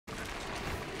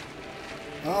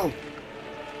Oh.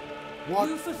 What?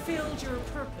 You fulfilled your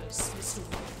purpose, Mr.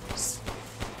 Williams.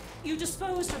 You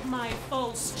disposed of my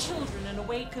false children and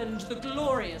awakened the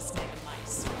glorious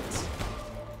Megamycete.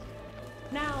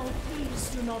 Now, please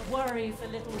do not worry for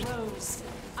little Rose.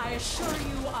 I assure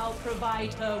you I'll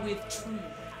provide her with true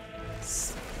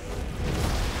happiness.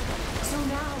 So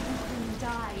now you can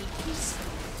die peacefully.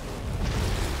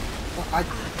 Well,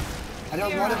 I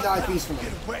don't want to die peacefully.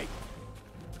 Get away!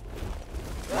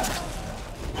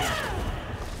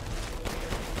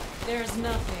 There's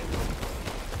nothing.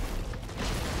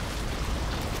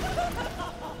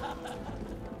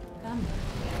 Come,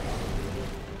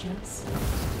 gents.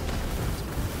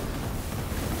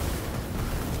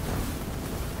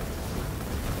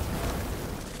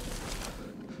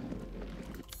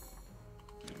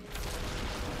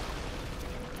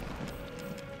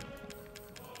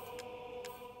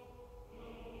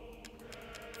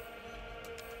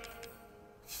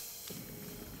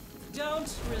 Don't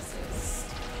resist.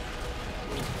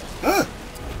 Huh?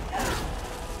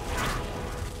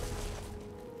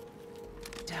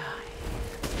 Die.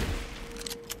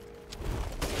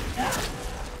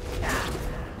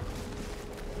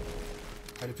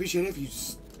 I'd appreciate it if you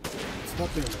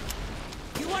stop doing that.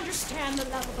 You understand the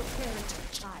love of a parent and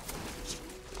a child.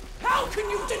 How can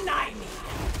you deny me?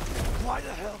 Why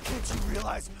the hell can't you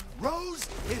realize Rose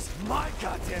is my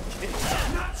goddamn kid,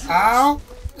 not yours? Ow!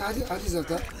 I deserve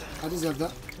that. I deserve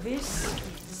that. This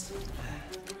is...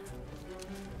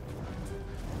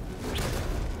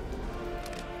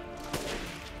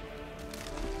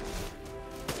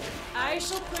 I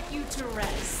shall put you to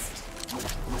rest.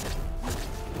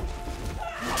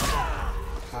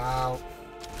 Ow.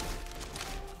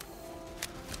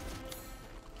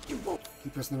 You won't.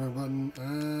 Keep pressing the wrong button.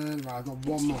 And right, I've got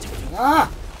one more.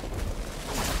 Ah!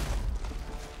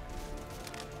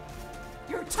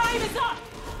 Your time is up!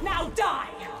 Now die!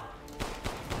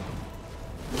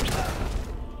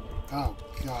 Oh,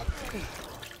 God.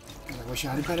 God, I wish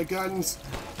I had better guns.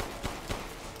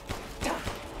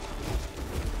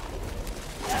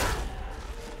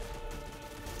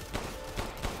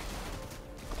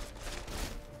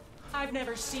 I've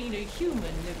never seen a human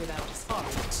live without his heart.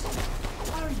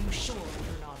 Are you sure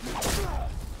you're not?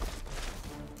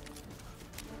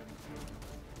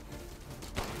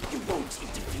 You won't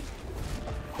intervene.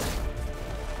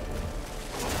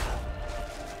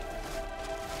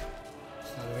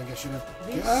 I think I should have.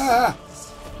 This Ah!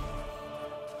 is...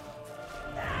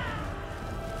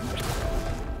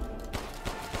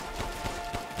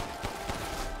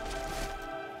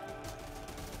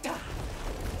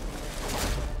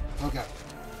 Okay.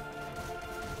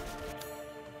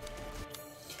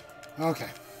 Okay.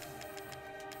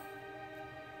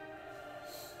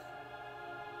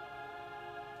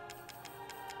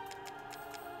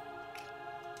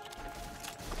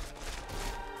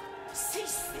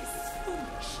 Cease this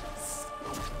foolishness.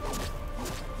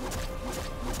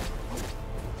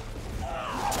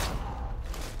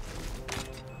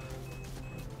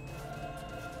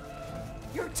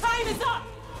 Your time is up!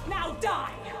 Now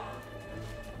die!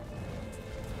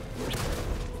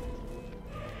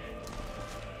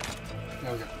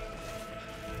 There we go.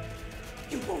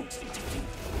 You won't intervene.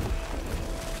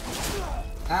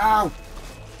 Ow!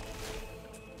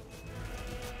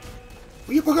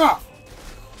 Will you bug off?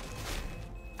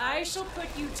 I shall put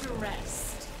you to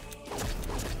rest.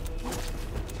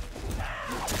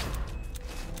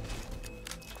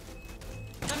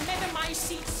 The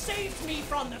Megamycete saved me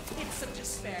from the pits of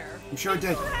despair. I'm sure it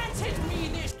did. Granted me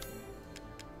this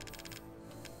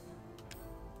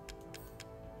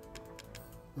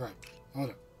Right. Hold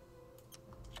on.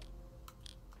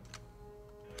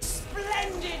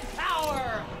 splendid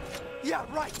power. Yeah,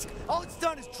 right. All it's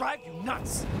done is drive you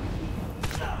nuts.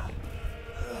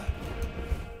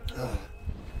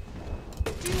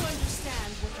 Do you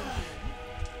understand what you're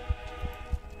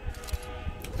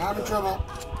doing? I'm in trouble.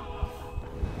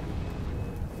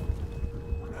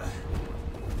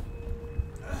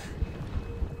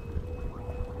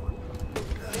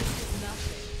 This is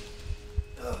nothing.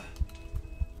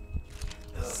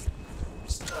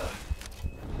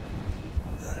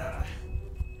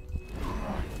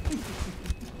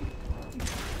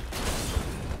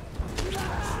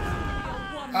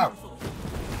 Oh.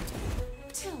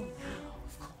 Till now,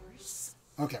 of course.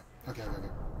 Okay. Okay. Okay.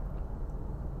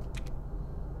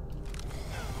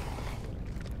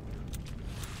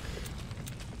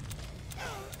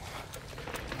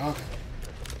 Okay.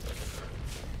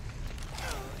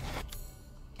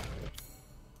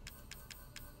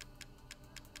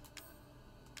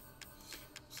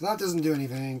 So that doesn't do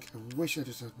anything. I wish I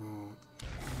just had more.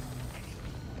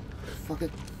 Fuck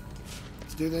it.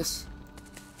 Let's do this.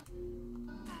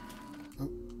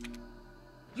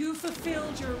 You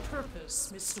fulfilled your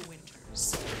purpose, Mr.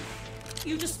 Winters.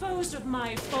 You disposed of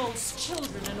my false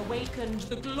children and awakened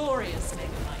the glorious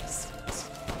Megamycete.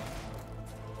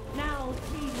 Now,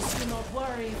 please do not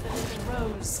worry for little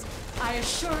Rose. I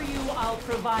assure you I'll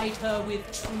provide her with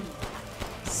true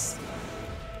happiness.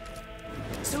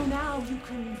 So now you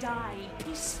can die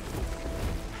peacefully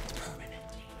and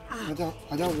permanently.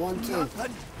 I don't want to. Not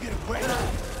letting you get away.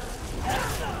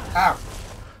 Ow!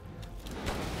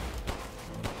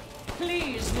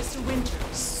 Please, Mr.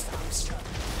 Winters, stop struggling.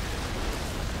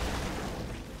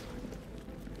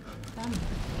 Thunder.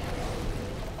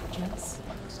 Just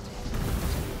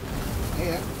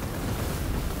Here.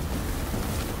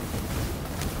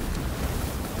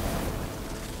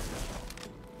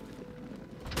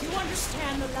 you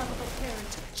understand the love of a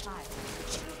parent to a child,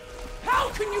 don't you? How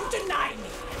can you deny me?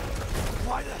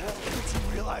 Why the hell didn't you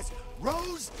realize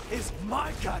Rose is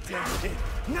my goddamn kid,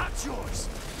 not yours?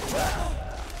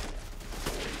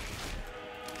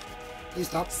 Please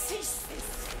stop. Cease this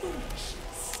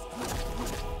foolishness.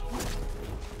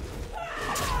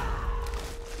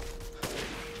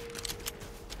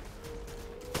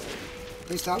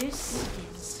 Please stop. This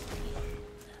is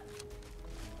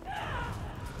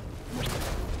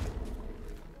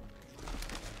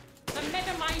the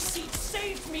Megamycete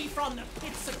saved me from the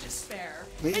pits of despair.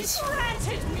 Please. It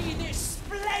granted me this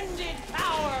splendid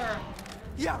power.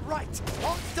 Yeah, right.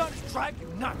 All it's done is drive you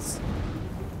nuts.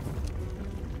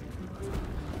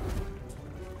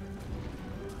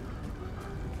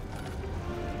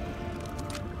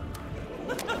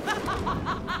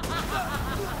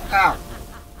 Ow!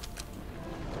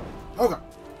 Okay.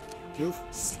 Goof.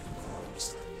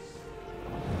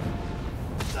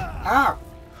 Ow!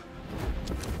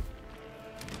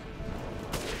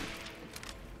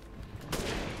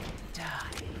 Die.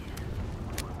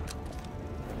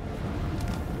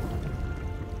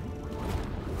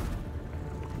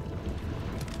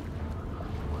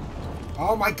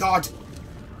 Oh my god!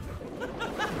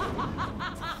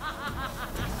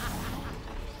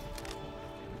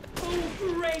 Oh,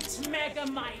 great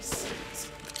Megamycete,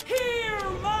 hear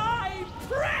my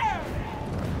prayer!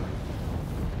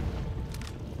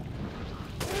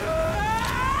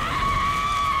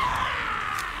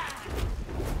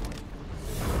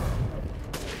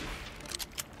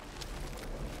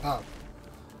 Oh.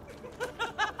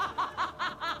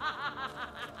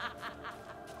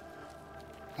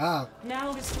 Oh.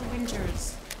 Now, Mr.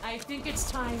 Winters, I think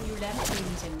it's time you left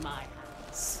things in my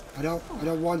hands. I don't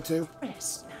want to.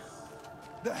 Rest now.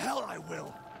 The hell I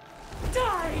will.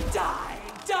 Die, die,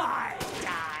 die,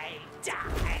 die,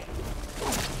 die.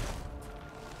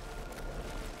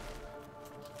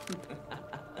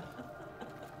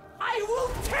 I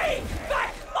will take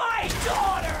back my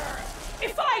daughter!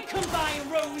 If I combine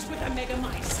Rose with a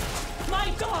Megamycete, my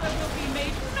daughter will be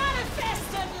made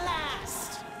manifest at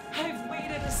last! I've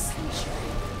waited a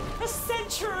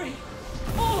century,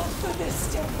 all for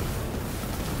this day.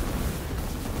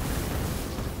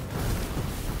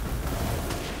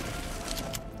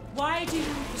 Why do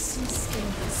you persist in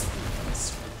this weakness?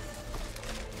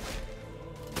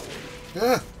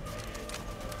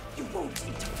 You won't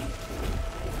interfere.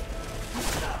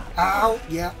 Ow!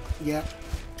 Yeah, yeah.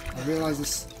 I realize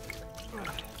this.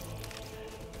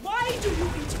 Why do you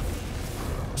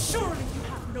interfere? Surely you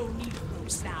have no need of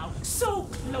Rose now, so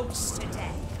close to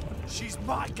death. She's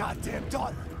my goddamn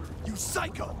daughter, you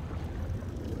psycho.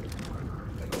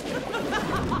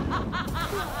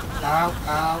 Ow,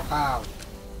 ow, ow.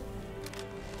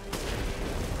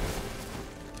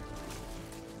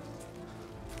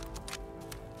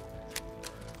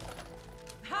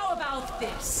 How about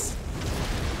this?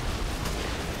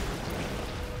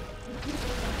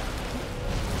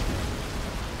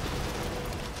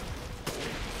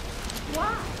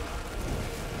 Why?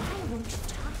 Why won't you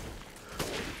die?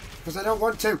 Because I don't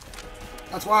want to.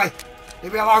 That's why.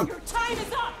 Leave me alone. Your time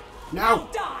is up! No. Now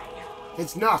die!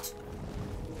 It's not.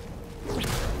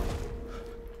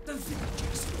 The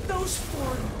villagers, those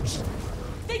foreigners,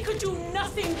 they could do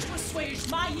nothing to assuage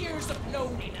my years of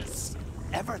loneliness.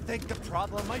 Ever think the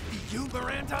problem might be you,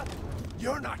 Miranda?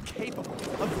 You're not capable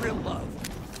of real love.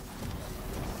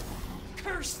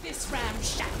 Curse this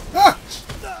ramshackle. Ah!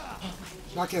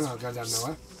 Knock him out, goddamn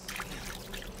nowhere.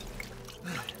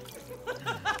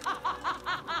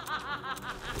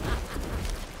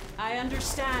 I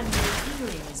understand your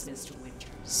feelings, Mr.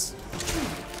 Winters.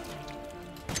 Truly.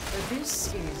 But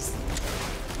this is...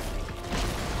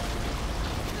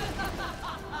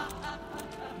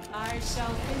 I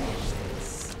shall finish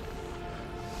this.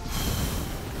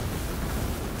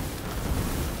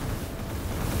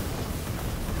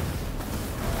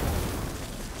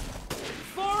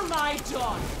 For my my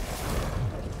daughter.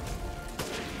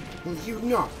 Will you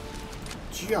not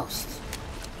just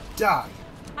die?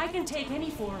 I can take any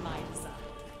form I desire.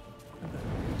 A bird,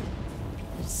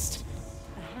 a beast,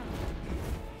 a hand,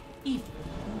 even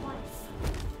a wife.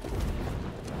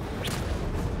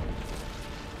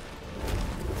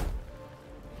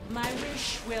 My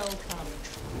wish will come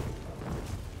true.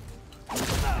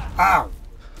 Ow!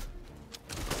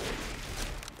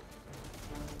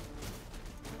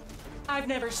 I've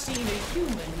never seen a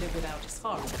human live without his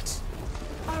heart.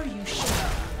 Are you sure?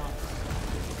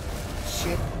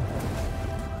 Shit.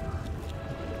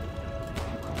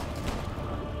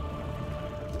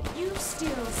 You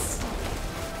still stay.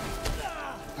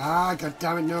 Ah, god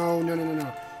damn it, no, no, no, no,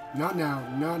 no. Not now,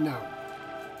 not now.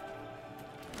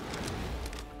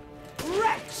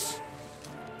 Wretch!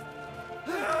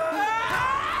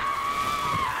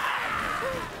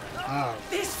 Oh.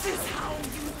 This is how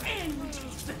you end,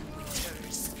 Ethan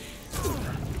Winters.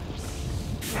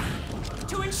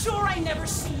 To ensure I never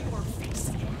see your face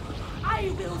again,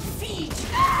 I will feed you.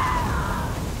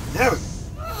 There we go.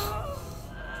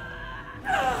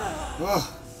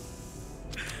 Oh.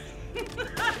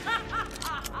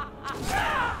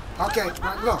 Okay,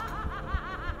 right, look.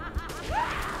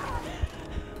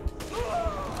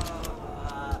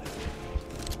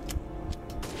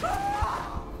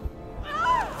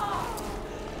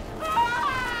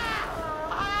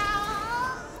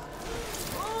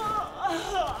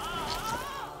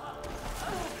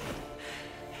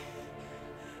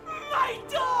 My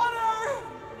daughter!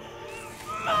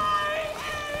 My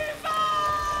Eva!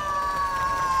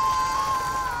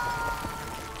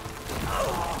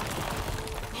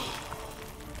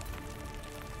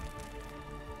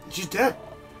 She's dead.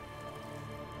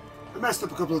 We messed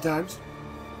up a couple of times.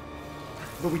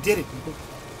 But we did it, people.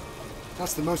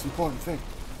 That's the most important thing.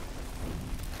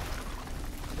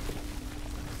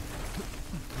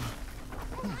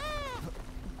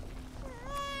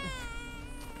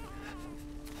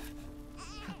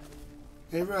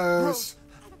 Hey, Rose.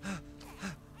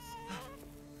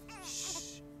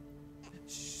 Shh.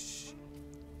 Shh.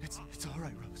 It's all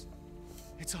right, Rose.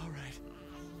 It's all right.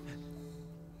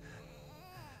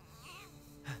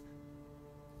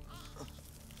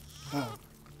 Oh.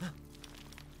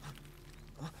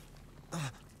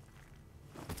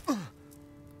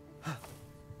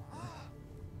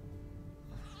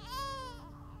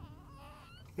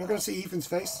 You're not going to see Ethan's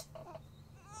face?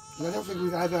 I don't think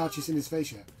we've ever actually seen his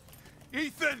face yet.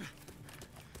 Ethan!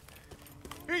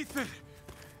 Ethan!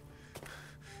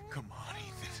 Come on,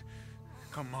 Ethan.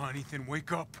 Come on, Ethan,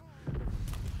 wake up. Oh,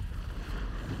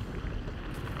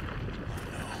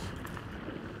 no.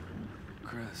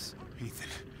 Chris, Ethan,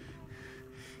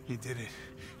 you did it.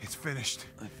 It's finished.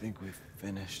 I think we've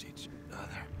finished each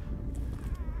other.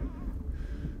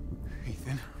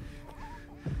 Ethan,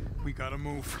 we gotta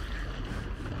move.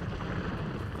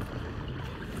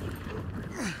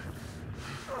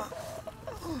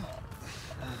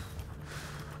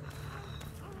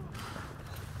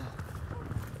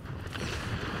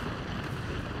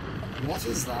 What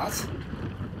is that?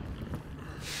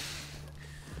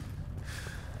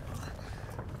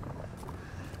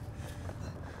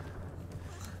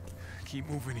 Keep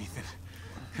moving, Ethan.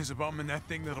 There's a bomb in that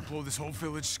thing that'll blow this whole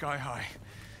village sky high.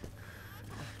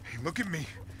 Hey, look at me.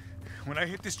 When I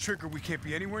hit this trigger, we can't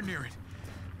be anywhere near it.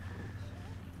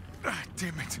 Ah,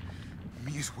 damn it.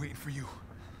 Mia's waiting for you.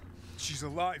 She's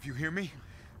alive, you hear me?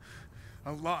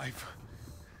 Alive.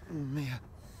 Mia,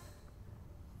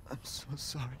 I'm so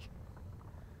sorry.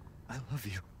 I love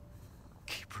you.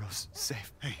 Keep Rose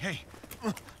safe. Hey, hey.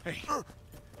 Hey.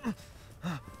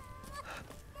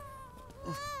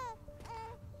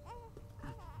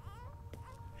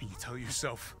 And you tell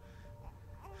yourself.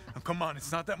 Now, come on,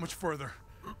 it's not that much further.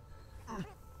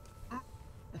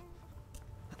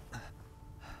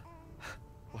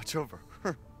 Watch over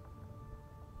her.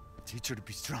 Teach her to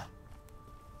be strong.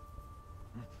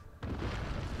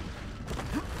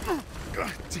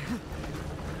 God damn it.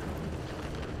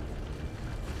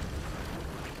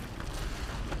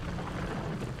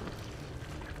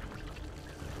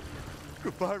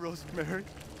 Goodbye, Rosemary.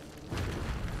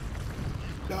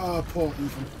 Oh, poor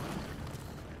Ethan.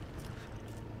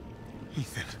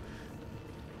 Ethan.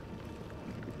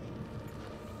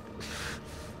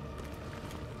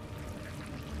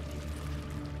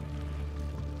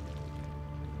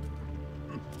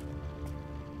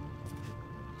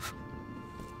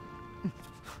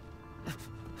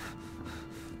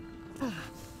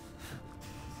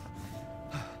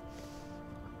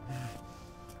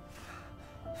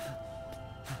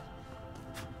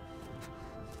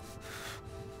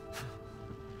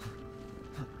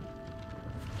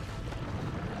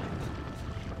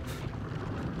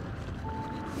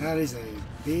 That is a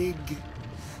big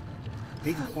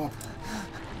blob.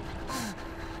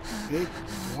 Big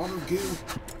blob of goo.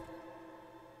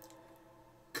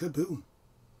 Kaboom.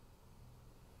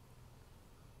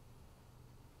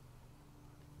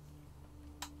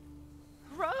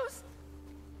 Rose?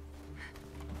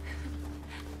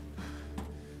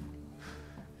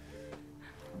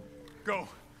 Go.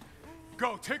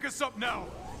 Go, take us up now.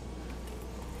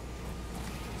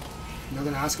 You're not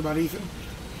gonna ask about Ethan?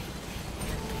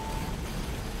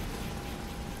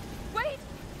 Wait!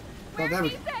 Oh, Where's there we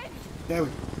go. Ethan? There we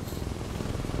go.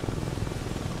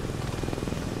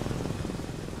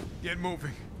 Get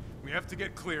moving. We have to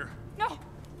get clear. No!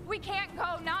 We can't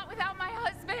go, not without my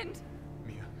husband!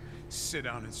 Mia, sit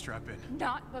down and strap in.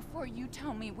 Not before you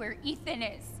tell me where Ethan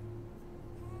is.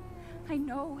 I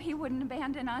know he wouldn't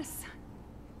abandon us.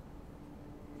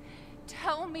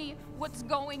 Tell me what's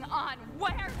going on.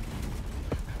 Where?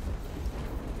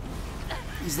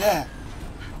 He's there.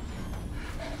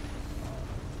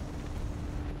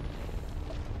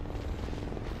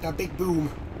 That big boom.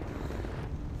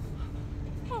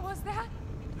 What was that?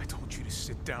 I told you to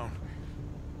sit down.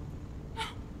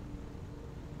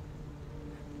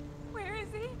 Where is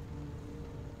he?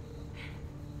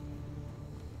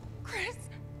 Chris?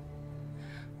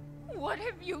 What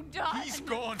have you done? He's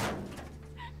gone.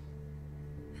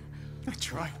 I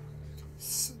tried.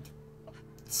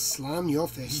 Slam your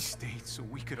He fist. stayed so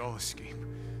we could all escape.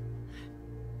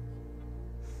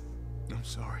 I'm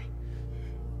sorry.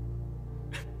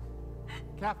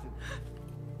 Captain,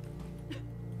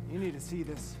 you need to see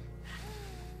this.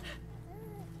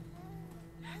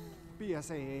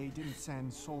 BSAA didn't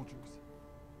send soldiers.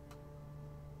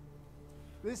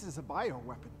 This is a bioweapon.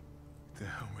 What the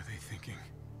hell were they thinking?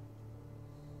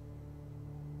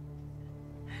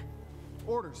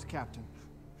 Orders, Captain.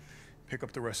 Pick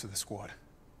up the rest of the squad.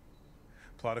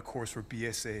 Plot a course for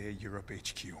BSAA Europe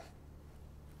HQ.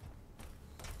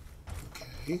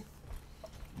 Okay.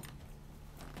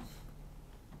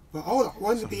 Well, hold on.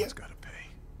 When's the Someone's gotta pay.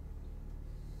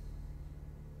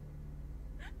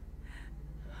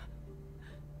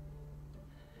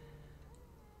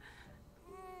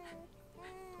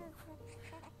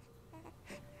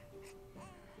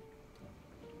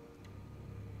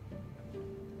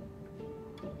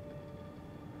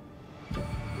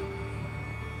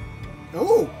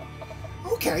 Oh!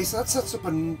 Okay, so that sets up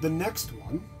the next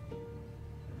one.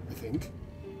 I think.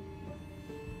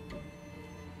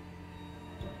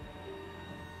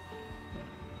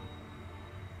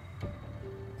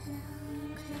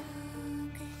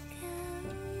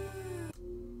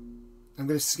 I'm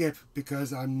gonna skip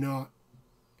because I'm not.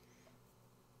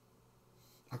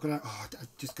 I'm gonna. Oh, I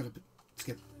just gotta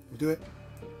skip. We'll do it.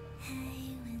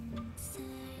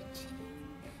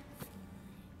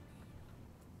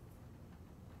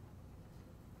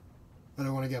 I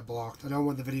don't want to get blocked. I don't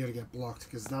want the video to get blocked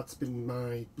because that's been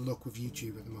my luck with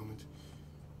YouTube at the moment.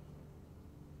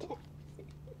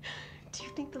 Do you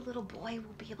think the little boy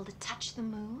will be able to touch the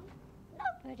moon?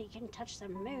 Nobody can touch the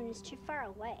moon. It's too far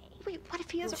away. Wait, what if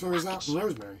he has a So is rocket that ship?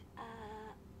 Rosemary?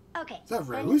 Okay, Is that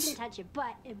then you Rose? can touch it,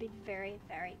 but it'd be very,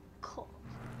 very cold.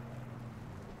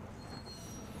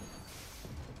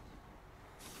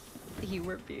 You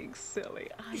were being silly.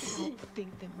 I don't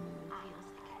think the moon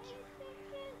feels like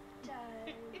It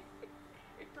does. But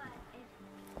if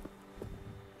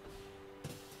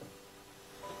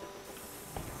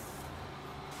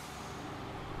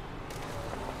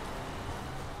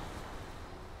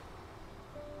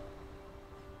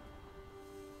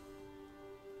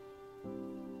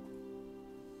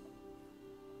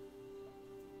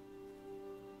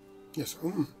Yes.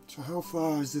 So how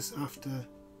far is this after?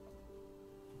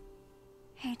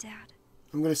 Hey, Dad.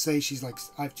 I'm gonna say she's like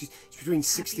she's between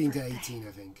 16 to 18,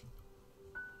 I think.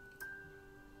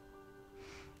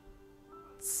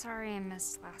 Sorry I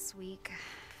missed last week.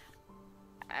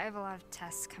 I have a lot of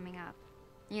tests coming up.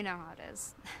 You know how it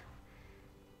is.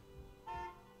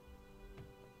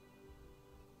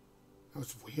 That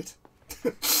was weird.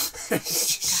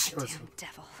 Just shows Goddamn up.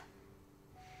 devil.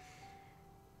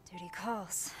 Duty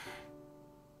calls.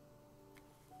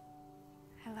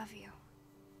 I love you.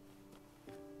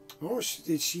 Oh,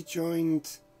 she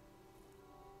joined.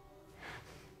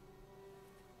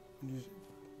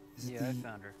 Is it Yeah, I the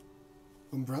found her.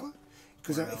 Umbrella?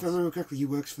 Because Where if I else? remember correctly, he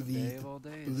works for the Day of all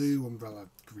days. Blue Umbrella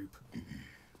group.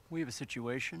 We have a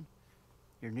situation.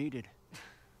 You're needed.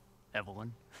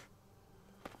 Evelyn.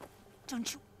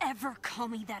 Don't you ever call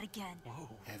me that again. Whoa.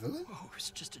 Evelyn? Whoa,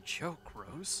 it's just a joke,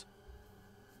 Rose.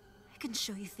 I can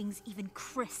show you things even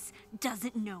Chris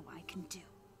doesn't know I can do.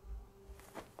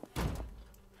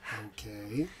 Okay.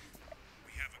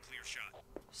 We have a clear shot.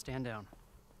 Stand down.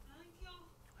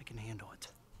 I can handle it.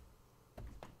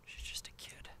 She's just a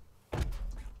kid.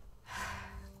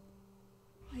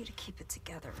 Way to keep it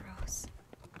together, Rose.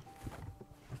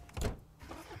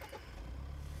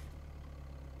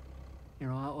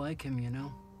 You're a lot like him, you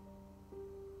know?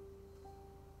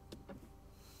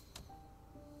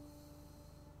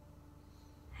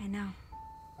 I know.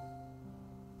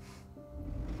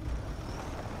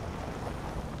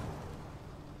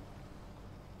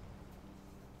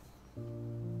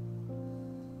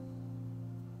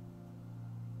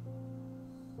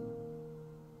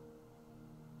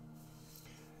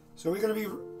 So are we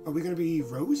gonna be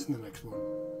Rose in the next one?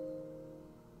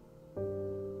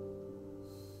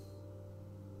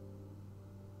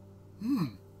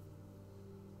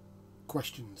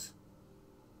 Questions.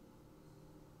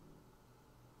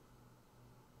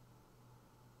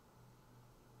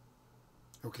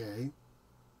 Okay.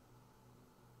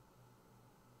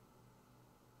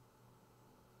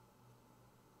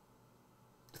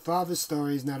 The father's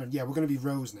story is not. Yeah, we're gonna be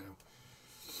Rose now.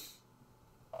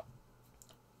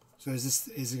 So is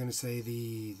it going to say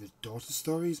the daughter's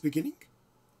story is beginning?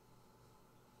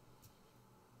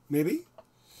 Maybe?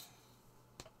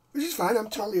 Which is fine, I'm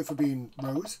totally up for being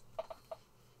Rose.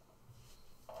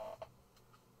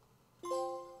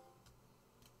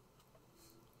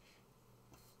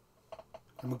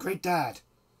 I'm a great dad.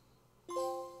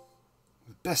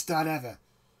 The best dad ever.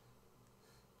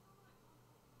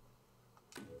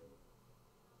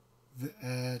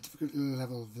 Difficult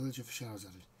level, Village of Shadows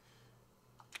added.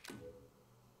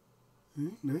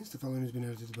 Nice, the following has been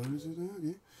added to the bonuses.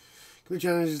 Okay. Complete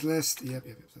challenges list. Yep.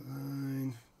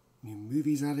 Fine. New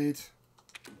movies added.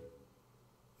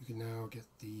 You can now get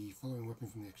the following weapon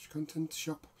from the extra content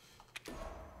shop.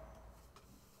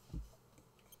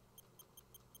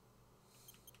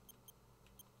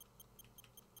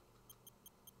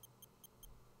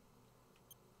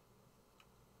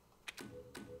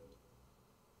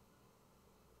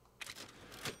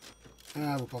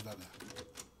 We'll pop that there.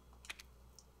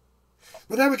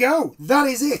 But there we go. That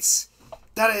is it.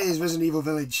 That is Resident Evil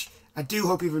Village. I do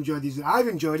hope you've enjoyed these. I've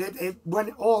enjoyed it. It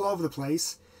went all over the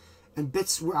place. And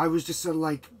bits I was just sort of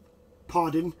like,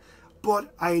 pardon.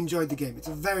 But I enjoyed the game. It's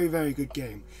a very, very good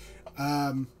game.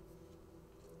 I'm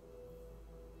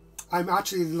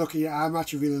actually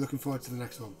really looking forward to the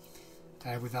next one.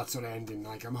 With that sort of ending.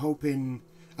 Like, I'm hoping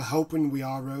we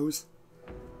are Rose.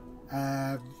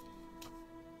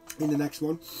 In the next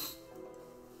one.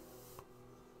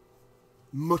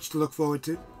 Much to look forward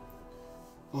to.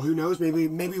 Or who knows, maybe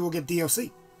we'll get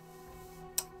DLC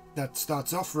that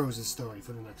starts off Rose's story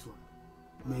for the next one.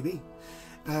 Maybe.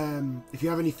 If you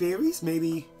have any theories,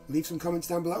 maybe leave some comments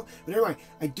down below. But anyway,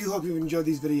 I do hope you've enjoyed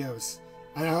these videos.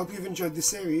 And I hope you've enjoyed this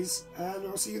series. And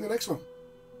I'll see you in the next one.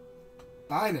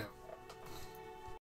 Bye now.